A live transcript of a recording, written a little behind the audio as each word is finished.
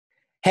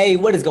Hey,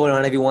 what is going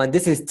on, everyone?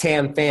 This is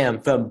Tam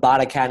Pham from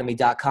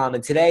botacademy.com,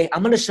 and today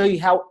I'm going to show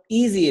you how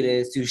easy it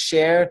is to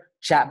share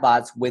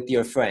chatbots with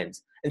your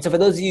friends. And so for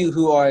those of you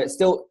who are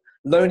still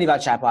learning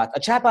about chatbots, a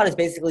chatbot is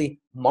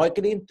basically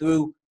marketing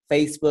through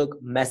Facebook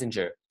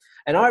Messenger.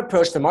 And our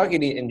approach to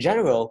marketing in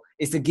general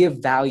is to give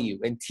value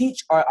and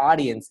teach our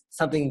audience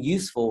something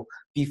useful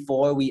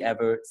before we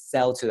ever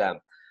sell to them.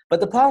 But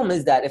the problem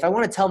is that if I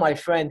want to tell my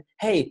friend,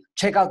 hey,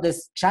 check out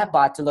this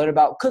chatbot to learn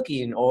about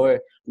cooking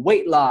or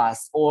weight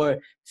loss or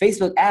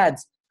Facebook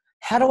ads,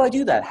 how do I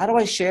do that? How do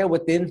I share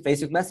within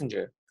Facebook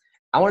Messenger?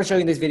 I want to show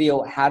you in this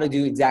video how to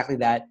do exactly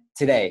that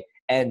today.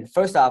 And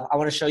first off, I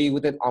want to show you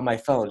with it on my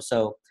phone.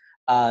 So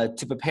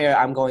to prepare,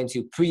 I'm going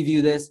to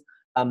preview this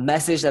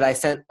message that I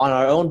sent on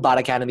our own Bot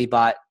Academy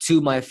bot to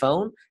my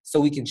phone so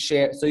we can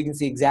share, so you can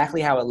see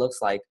exactly how it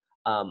looks like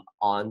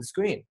on the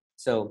screen.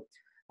 So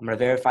I'm going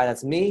to verify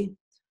that's me.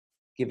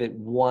 Give it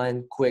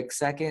one quick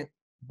second.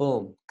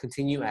 Boom.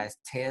 Continue as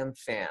Tam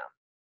Pham.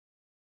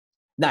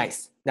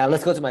 Nice. Now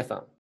let's go to my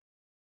phone.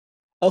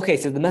 Okay,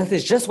 so the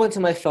message just went to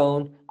my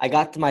phone. I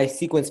got to my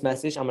sequence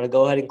message. I'm going to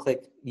go ahead and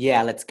click,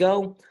 yeah, let's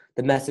go.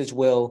 The message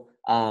will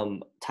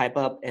type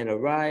up and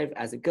arrive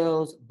as it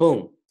goes.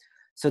 Boom.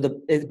 So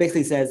it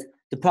basically says,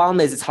 the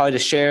problem is it's hard to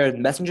share the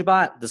Messenger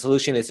bot. The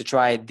solution is to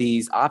try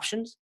these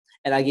options.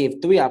 And I gave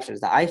three options,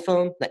 the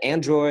iPhone, the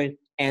Android,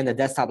 and the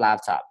desktop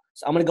laptop.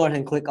 So I'm going to go ahead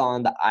and click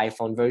on the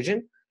iPhone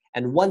version.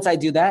 And once I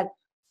do that,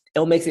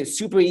 it'll make it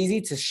super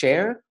easy to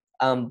share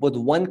with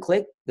one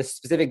click the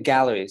specific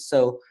galleries.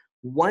 So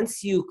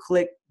once you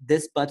click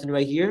this button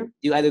right here,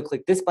 you either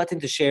click this button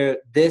to share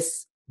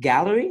this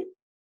gallery,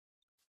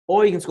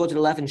 or you can scroll to the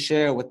left and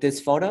share with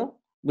this photo,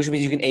 which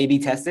means you can A/B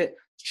test it,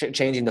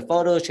 changing the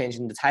photos,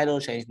 changing the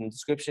title, changing the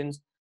descriptions.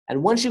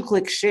 And once you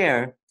click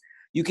share,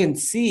 you can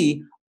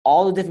see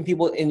all the different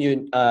people in your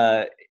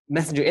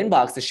Messenger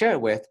inbox to share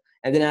it with.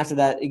 And then after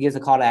that, it gives a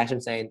call to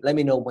action saying, let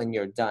me know when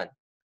you're done.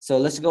 So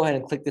let's go ahead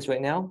and click this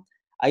right now.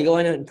 I go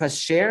ahead and press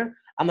share.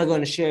 I'm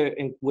going to share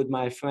with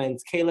my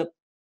friends Caleb,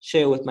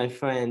 share with my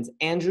friends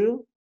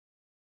Andrew,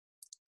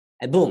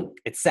 and boom,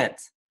 it's sent.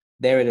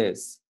 There it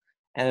is.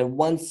 And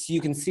once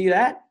you can see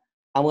that,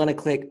 I'm going to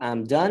click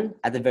I'm done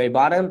at the very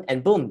bottom,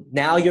 and boom,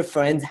 now your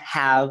friends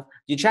have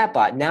your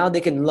chatbot. Now they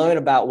can learn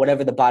about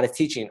whatever the bot is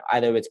teaching,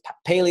 either it's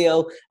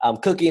paleo,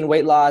 cooking,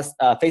 weight loss,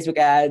 Facebook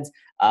ads,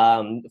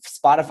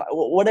 Spotify,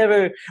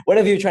 whatever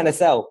you're trying to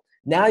sell.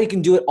 Now you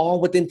can do it all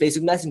within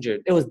Facebook Messenger.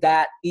 It was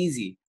that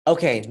easy.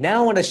 Okay,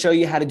 now I want to show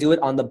you how to do it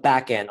on the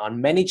back end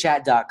on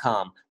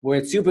manychat.com, where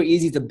it's super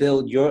easy to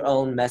build your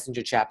own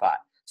Messenger chatbot.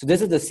 So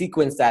this is the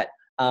sequence that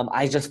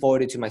I just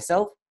forwarded to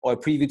myself or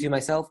previewed to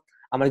myself.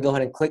 I'm going to go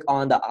ahead and click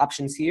on the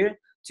options here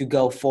to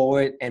go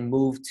forward and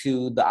move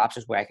to the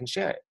options where I can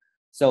share it.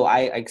 So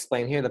I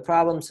explain here the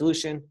problem,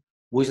 solution,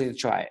 would you like to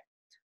try it?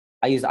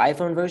 I use the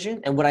iPhone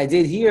version, and what I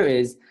did here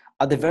is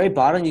at the very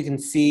bottom, you can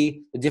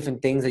see the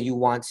different things that you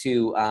want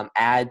to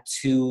add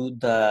to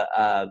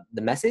the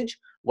message.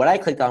 What I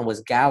clicked on was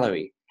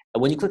gallery.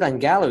 And when you click on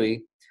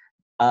gallery,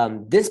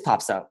 this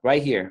pops up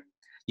right here.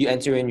 You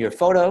enter in your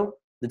photo,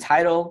 the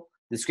title,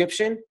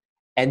 description,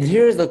 and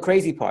here's the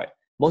crazy part.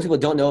 Most people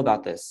don't know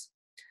about this.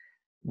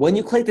 When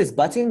you click this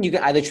button, you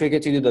can either trigger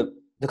to do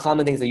the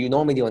common things that you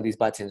normally do on these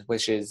buttons,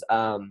 which is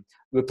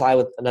reply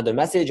with another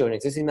message or an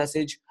existing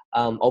message,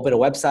 open a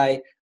website,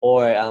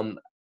 or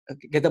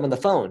get them on the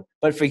phone.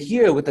 But for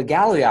here, with the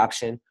gallery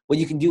option, what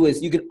you can do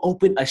is you can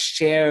open a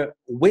share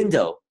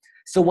window.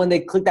 So when they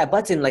click that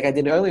button, like I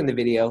did earlier in the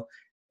video,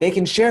 they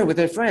can share with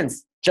their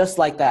friends just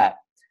like that.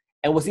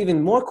 And what's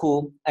even more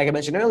cool, like I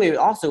mentioned earlier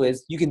also,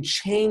 is you can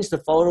change the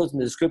photos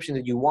and the description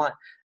that you want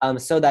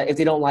so that if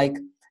they don't like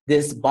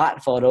this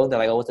bot photo, they're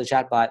like, oh, it's a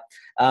chat bot,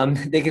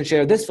 they can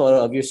share this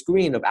photo of your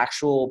screen of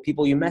actual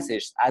people you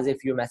messaged as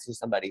if you're messaging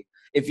somebody.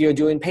 If you're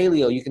doing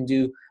paleo, you can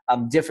do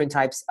different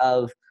types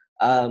of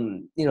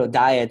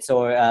diets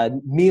or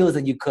meals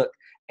that you cook,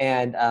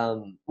 and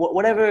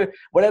whatever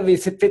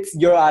fits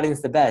your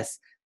audience the best.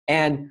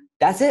 And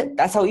that's it.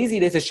 That's how easy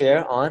it is to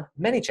share on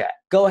ManyChat.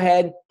 Go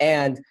ahead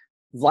and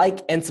like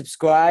and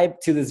subscribe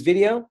to this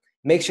video.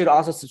 Make sure to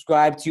also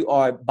subscribe to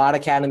our Bot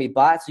Academy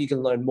bot so you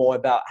can learn more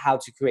about how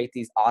to create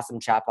these awesome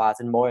chatbots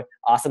and more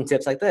awesome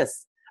tips like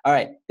this. All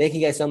right. Thank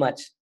you guys so much.